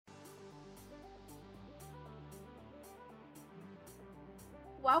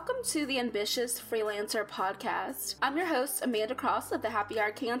Welcome to the Ambitious Freelancer Podcast. I'm your host, Amanda Cross of the Happy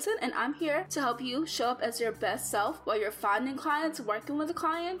Hour Canton, and I'm here to help you show up as your best self while you're finding clients, working with the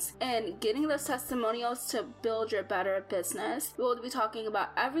clients, and getting those testimonials to build your better business. We will be talking about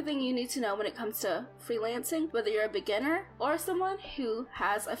everything you need to know when it comes to freelancing, whether you're a beginner or someone who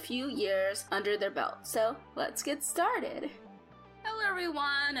has a few years under their belt. So let's get started. Hello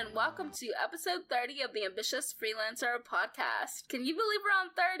everyone, and welcome to episode 30 of the Ambitious Freelancer Podcast. Can you believe we're on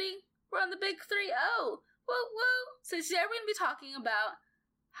 30? We're on the big 3-0. Woo woo! So today we're going to be talking about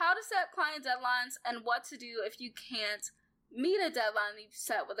how to set client deadlines and what to do if you can't meet a deadline you've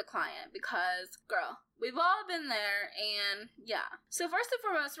set with a client, because, girl, we've all been there, and yeah. So first and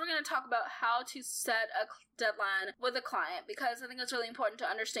foremost, we're going to talk about how to set a deadline with a client, because I think it's really important to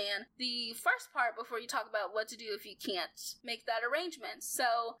understand the first part before you talk about what to do if you can't make that arrangement.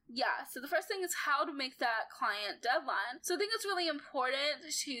 So yeah, so the first thing is how to make that client deadline. So I think it's really important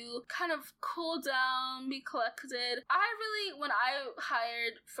to kind of cool down, be collected. When I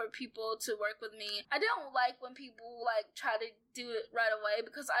hired for people to work with me, I don't like when people try to do it right away,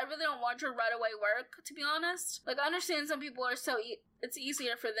 because I really don't want your right away work, to be honest. I understand some people are it's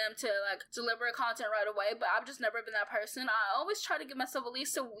easier for them to deliver content right away, but I've just never been that person. I always try to give myself at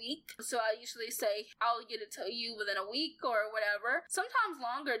least a week. So I usually say I'll get it to you within a week or whatever. Sometimes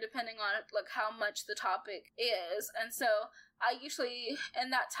longer, depending on how much the topic is. And so I usually,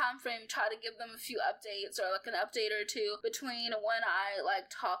 in that time frame, try to give them a few updates or an update or two between when I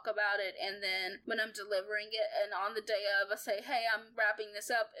talk about it and then when I'm delivering it. And on the day of, I say, hey, I'm wrapping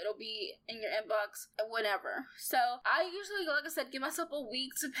this up. It'll be in your inbox, whatever. So I usually, like I said, give myself a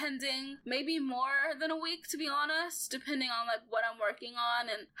week, depending, maybe more than a week, to be honest, depending on what I'm working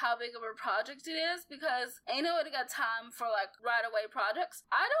on and how big of a project it is, because ain't nobody got time for right away projects.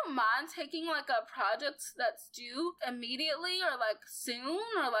 I don't mind taking a project that's due immediately or soon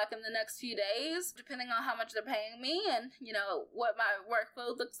or in the next few days, depending on how much they're paying me and what my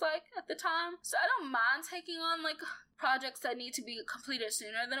workload looks like at the time. So I don't mind taking on projects that need to be completed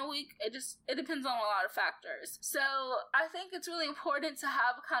sooner than a week. It depends on a lot of factors. So I think it's really important to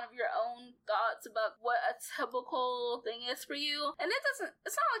have kind of your own thoughts about what a typical thing is for you. And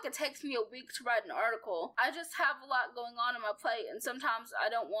it's not like it takes me a week to write an article. I just have a lot going on my plate, and sometimes I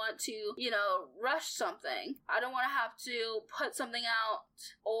don't want to, rush something. I don't want to have to put something out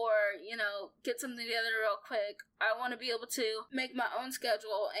or, get something together real quick. I want to be able to make my own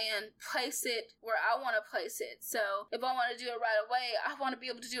schedule and place it where I want to place it. So if I want to do it right away, I want to be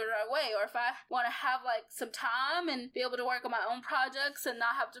able to do it right away. Or if I want to have some time and be able to work on my own projects and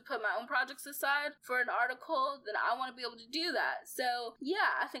not have to put my own projects aside for an article, then I want to be able to do that. So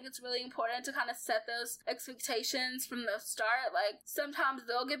yeah, I think it's really important to kind of set those expectations from the start. Sometimes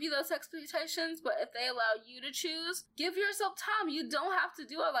they'll give you those expectations, but if they allow you to choose, give yourself time. You don't have to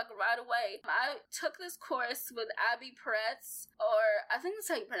do it right away. I took this course with Abby Peretz, or I think that's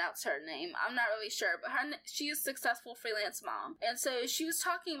how you pronounce her name. I'm not really sure, but she's a successful freelance mom. And so she was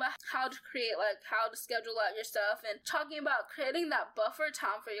talking about how to create, how to schedule out your stuff and talking about creating that buffer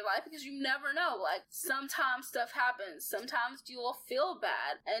time for your life, because you never know. Sometimes stuff happens. Sometimes you will feel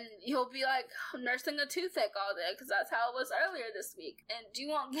bad and you'll be nursing a toothache all day, because that's how it was earlier this week. And you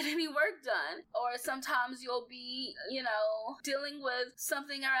won't get any work done. Or sometimes you'll be, dealing with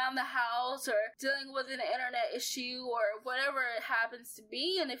something around the house or dealing with an internet issue or whatever it happens to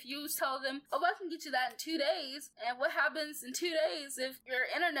be. And if you tell them, oh, I can get you that in 2 days, and what happens in 2 days if your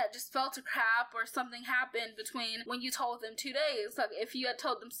internet just fell to crap or something happened between when you told them 2 days? If you had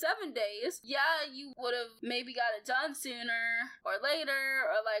told them 7 days, yeah, you would have maybe got it done sooner or later,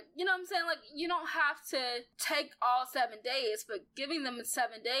 or you know what I'm saying? You don't have to take all 7 days, but giving them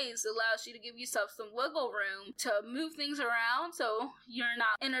 7 days allows you to give yourself some wiggle room to move things around, so you're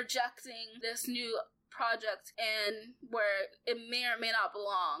not interjecting this new project and where it may or may not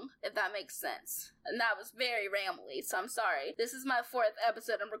belong, if that makes sense. And that was very rambly, so I'm sorry. This is my 4th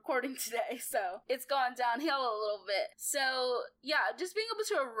episode I'm recording today, so it's gone downhill a little bit. So yeah, just being able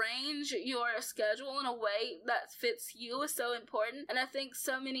to arrange your schedule in a way that fits you is so important. And I think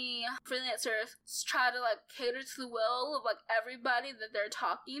so many freelancers try to cater to the will of everybody that they're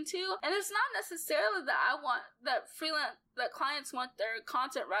talking to. And it's not necessarily that I want that clients want their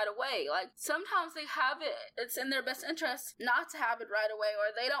content right away. Sometimes they have it's in their best interest not to have it right away,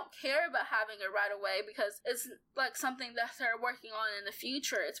 or they don't care about having it right right away because it's like something that they're working on in the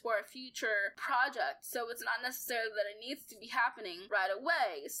future. It's for a future project. So it's not necessarily that it needs to be happening right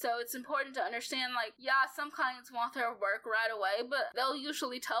away. So it's important to understand, like, yeah, some clients want their work right away, but they'll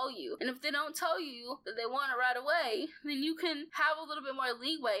usually tell you. And if they don't tell you that they want it right away, then you can have a little bit more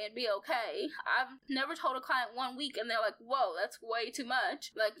leeway and be okay. I've never told a client 1 week and they're like, whoa, that's way too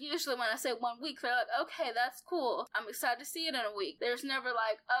much. Like, usually when I say 1 week, they're like, okay, that's cool. I'm excited to see it in a week. There's never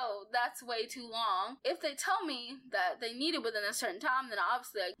like, oh, that's way too long. If they tell me that they need it within a certain time, then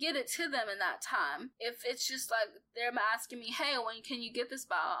obviously I get it to them in that time. If it's just like they're asking me, hey, when can you get this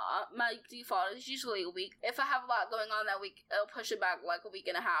by? My default is usually a week. If I have a lot going on that week, I'll push it back like a week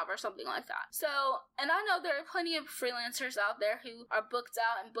and a half or something like that. So, and I know there are plenty of freelancers out there who are booked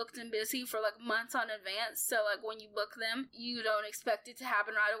out and booked and busy for like months on advance. So like when you book them, you don't expect it to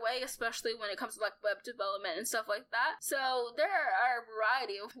happen right away, especially when it comes to like web development and stuff like that. So there are a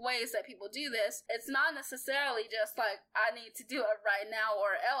variety of ways that people do this. It's not necessarily just like, I need to do it right now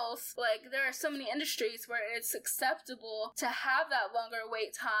or else. Like, there are so many industries where it's acceptable to have that longer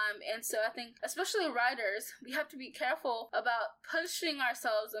wait time. And so I think, especially writers, we have to be careful about pushing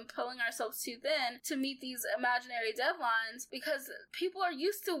ourselves and pulling ourselves too thin to meet these imaginary deadlines, because people are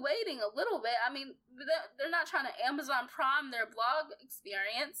used to waiting a little bit. I mean, they're not trying to Amazon Prime their blog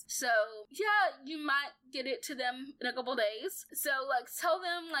experience. So yeah, you might get it to them in a couple days. So like, tell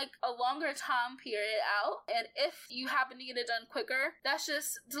them like a longer time period out. And if you happen to get it done quicker, that's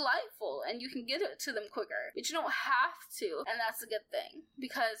just delightful and you can get it to them quicker. But you don't have to. And that's a good thing,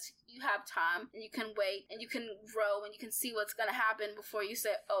 because you have time and you can wait and you can grow and you can see what's going to happen before you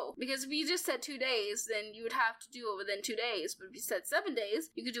say, oh, because if you just said 2 days, then you would have to do it within 2 days. But if you said 7 days,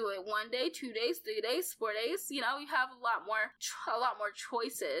 you could do it 1 day, 2 days, 3 days, 4 days. You know, you have a lot more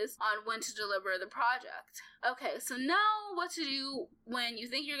choices on when to deliver the project. Okay, so now what to do when you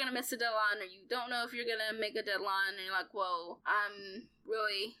think you're going to miss a deadline, or you don't know if you're going to make a deadline, and you're like, whoa, I'm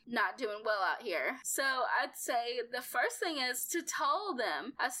really not doing well out here. So I'd say the first thing is to tell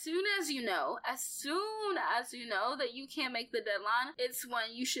them as soon as you know that you can't make the deadline, it's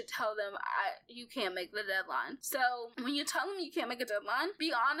when you should tell them you can't make the deadline. So when you tell them you can't make a deadline,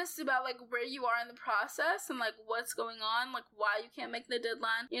 be honest about like where you are in the process and like what's going on, like why you can't make the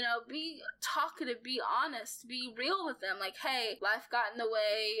deadline. You know, be talkative, be honest, be real with them. Like, hey, life got in the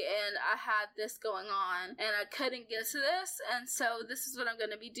way and I had this going on and I couldn't get to this, and so this is what I'm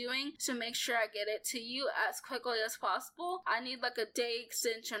going to be doing to make sure I get it to you as quickly as possible. I need like a day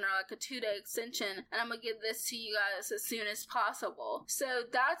extension or like a 2-day extension, and I'm going to give this to you guys as soon as possible. So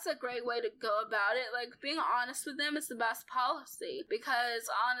that's a great way to go about it. Like, being honest with them is the best policy, because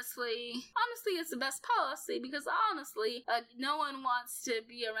honestly, it's the best policy, because honestly, like, no one wants to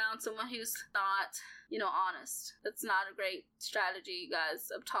be around someone who's not, you know, honest. That's not a great strategy, you guys,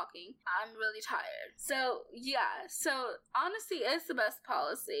 of talking. I'm really tired. So yeah, so honesty is the best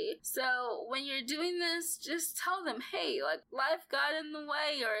policy. So when you're doing this, just tell them, hey, like, life got in the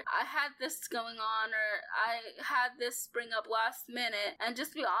way, or I had this going on, or I had this spring up last minute, and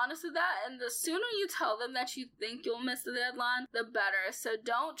just be honest with that. And the sooner you tell them that you think you'll miss the deadline, the better. So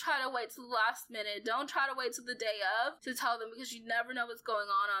don't try to wait till the last minute. Don't try to wait till the day of to tell them, because you never know what's going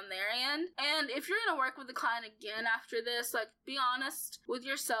on their end. And if you're gonna work with the client again after this, like, be honest with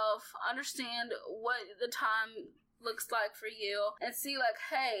yourself, understand what the time looks like for you, and see like,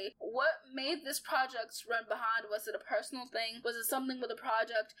 hey, what made this project run behind? Was it a personal thing? Was it something with a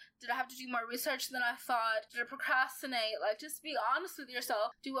project? Did I have to do more research than I thought? Did I procrastinate? Like, just be honest with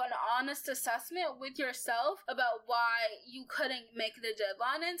yourself. Do an honest assessment with yourself about why you couldn't make the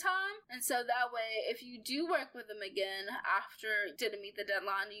deadline in time. And so that way, if you do work with them again after you didn't meet the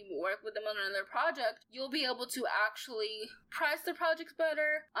deadline, you work with them on another project, you'll be able to actually price the project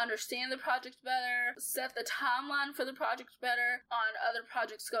better, understand the project better, set the timeline for the project better on other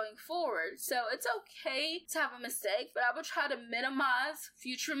projects going forward. So it's okay to have a mistake, but I would try to minimize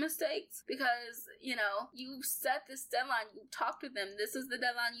future mistakes, because, you know, you set this deadline, you talked with them, this is the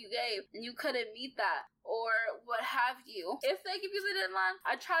deadline you gave, and you couldn't meet that, or what have you. If they give you the deadline,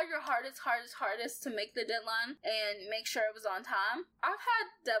 I try your hardest to make the deadline and make sure it was on time. I've had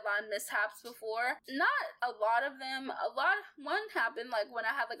deadline mishaps before. Not a lot of them. One happened like when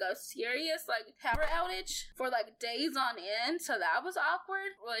I had like a serious like power outage for like days on end, so that was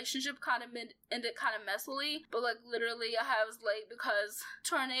awkward. Relationship kind of ended kind of messily, but like literally I was late because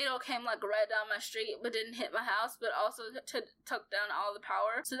tornado came like right down my street but didn't hit my house, but also took down all the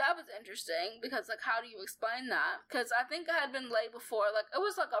power. So that was interesting, because like, how do you explain that, because I think I had been late before. Like, it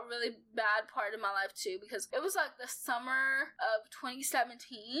was like a really bad part of my life too, because it was like the summer of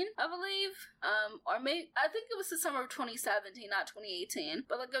 2017, I believe, or maybe, I think it was the summer of 2017, not 2018,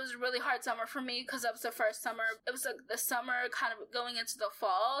 but like it was a really hard summer for me, because that was the first summer, it was like the summer kind of going into the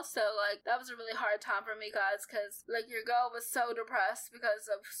fall, so like that was a really hard time for me, guys, because like your girl was so depressed because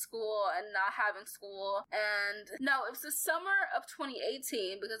of school and not having school. And no, it was the summer of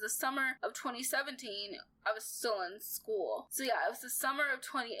 2018, because the summer of 2017 I was still in school. So yeah, it was the summer of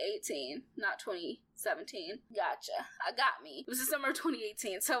 2018, not 2017. Gotcha. I got me. It was the summer of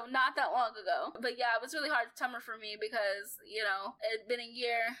 2018, so not that long ago. But yeah, it was really hard summer for me because, you know, it had been a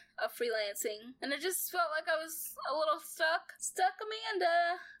year of freelancing, and it just felt like I was a little stuck,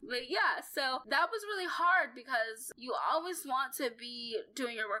 Amanda. But yeah, so that was really hard, because you always want to be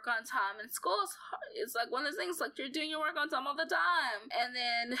doing your work on time, and school is hard. It's like one of those things, like you're doing your work on time all the time, and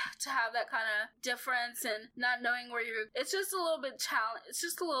then to have that kind of difference and not knowing where you're, it's just a little bit it's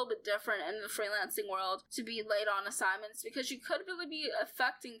just a little bit different in the freelancing world to be late on assignments, because you could really be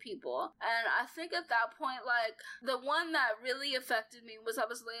affecting people. And I think at that point, like, the one that really affected me was I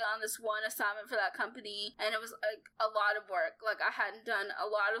was late on this one assignment for that company, and it was like a lot of work. Like, I hadn't done a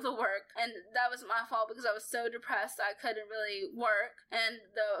lot of the work, and that was my fault because I was so depressed I couldn't really work, and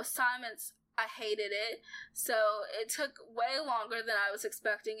the assignments, I hated it, so it took way longer than I was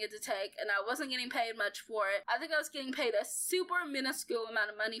expecting it to take, and I wasn't getting paid much for it. I think I was getting paid a super minuscule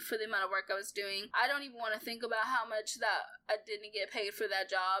amount of money for the amount of work I was doing. I don't even want to think about how much that I didn't get paid for that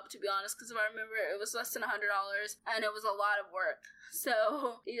job, to be honest, because if I remember, it was less than $100, and it was a lot of work.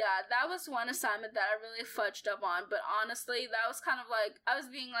 So, yeah, that was one assignment that I really fudged up on, but honestly, that was kind of like, I was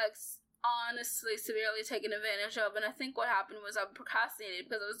being like, honestly severely taken advantage of. And I think what happened was I procrastinated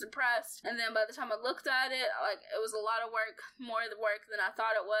because I was depressed, and then by the time I looked at it, like, it was a lot of work, more of the work than I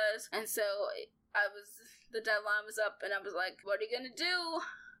thought it was. And so the deadline was up, and I was like, what are you gonna do?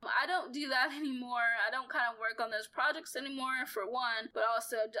 I don't do that anymore. I don't kind of work on those projects anymore, for one, but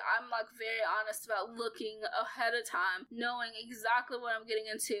also I'm like very honest about looking ahead of time, knowing exactly what I'm getting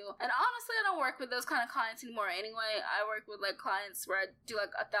into. And honestly, I don't work with those kind of clients anymore anyway. I work with like clients where I do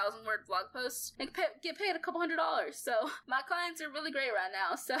like 1,000-word blog posts and get paid a couple $100. So my clients are really great right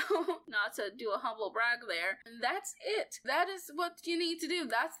now. So not to do a humble brag there. And that's it. That is what you need to do.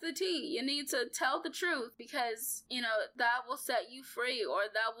 That's the tea. You need to tell the truth, because, you know, that will set you free, or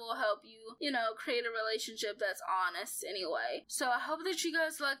that will help you, you know, create a relationship that's honest anyway. So I hope that you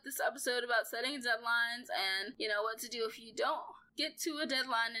guys like this episode about setting deadlines and, you know, what to do if you don't get to a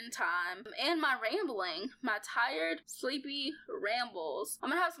deadline in time, and my rambling, my tired, sleepy rambles. I'm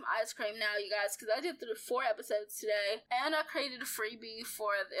gonna have some ice cream now, you guys, because I did 4 episodes today, and I created a freebie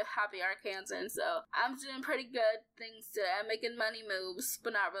for the Happy Arkansan, so I'm doing pretty good things today. I'm making money moves,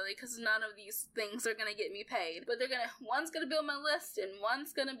 but not really, because none of these things are gonna get me paid, but one's gonna build my list, and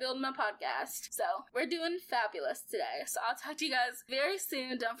one's gonna build my podcast. So we're doing fabulous today. So I'll talk to you guys very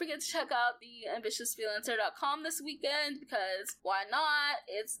soon. Don't forget to check out the ambitiousfreelancer.com this weekend, because why not?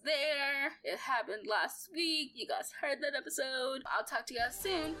 It's there. It happened last week. You guys heard that episode. I'll talk to you guys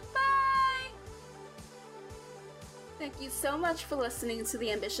soon. Bye! Thank you so much for listening to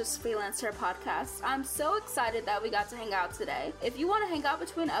the Ambitious Freelancer podcast. I'm so excited that we got to hang out today. If you want to hang out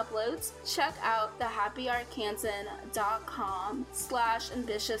between uploads, check out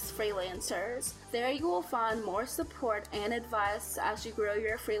thehappyarkansan.com/ambitiousfreelancers. There you will find more support and advice as you grow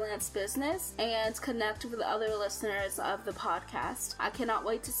your freelance business and connect with other listeners of the podcast. I cannot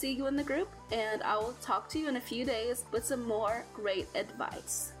wait to see you in the group, and I will talk to you in a few days with some more great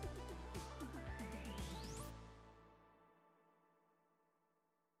advice.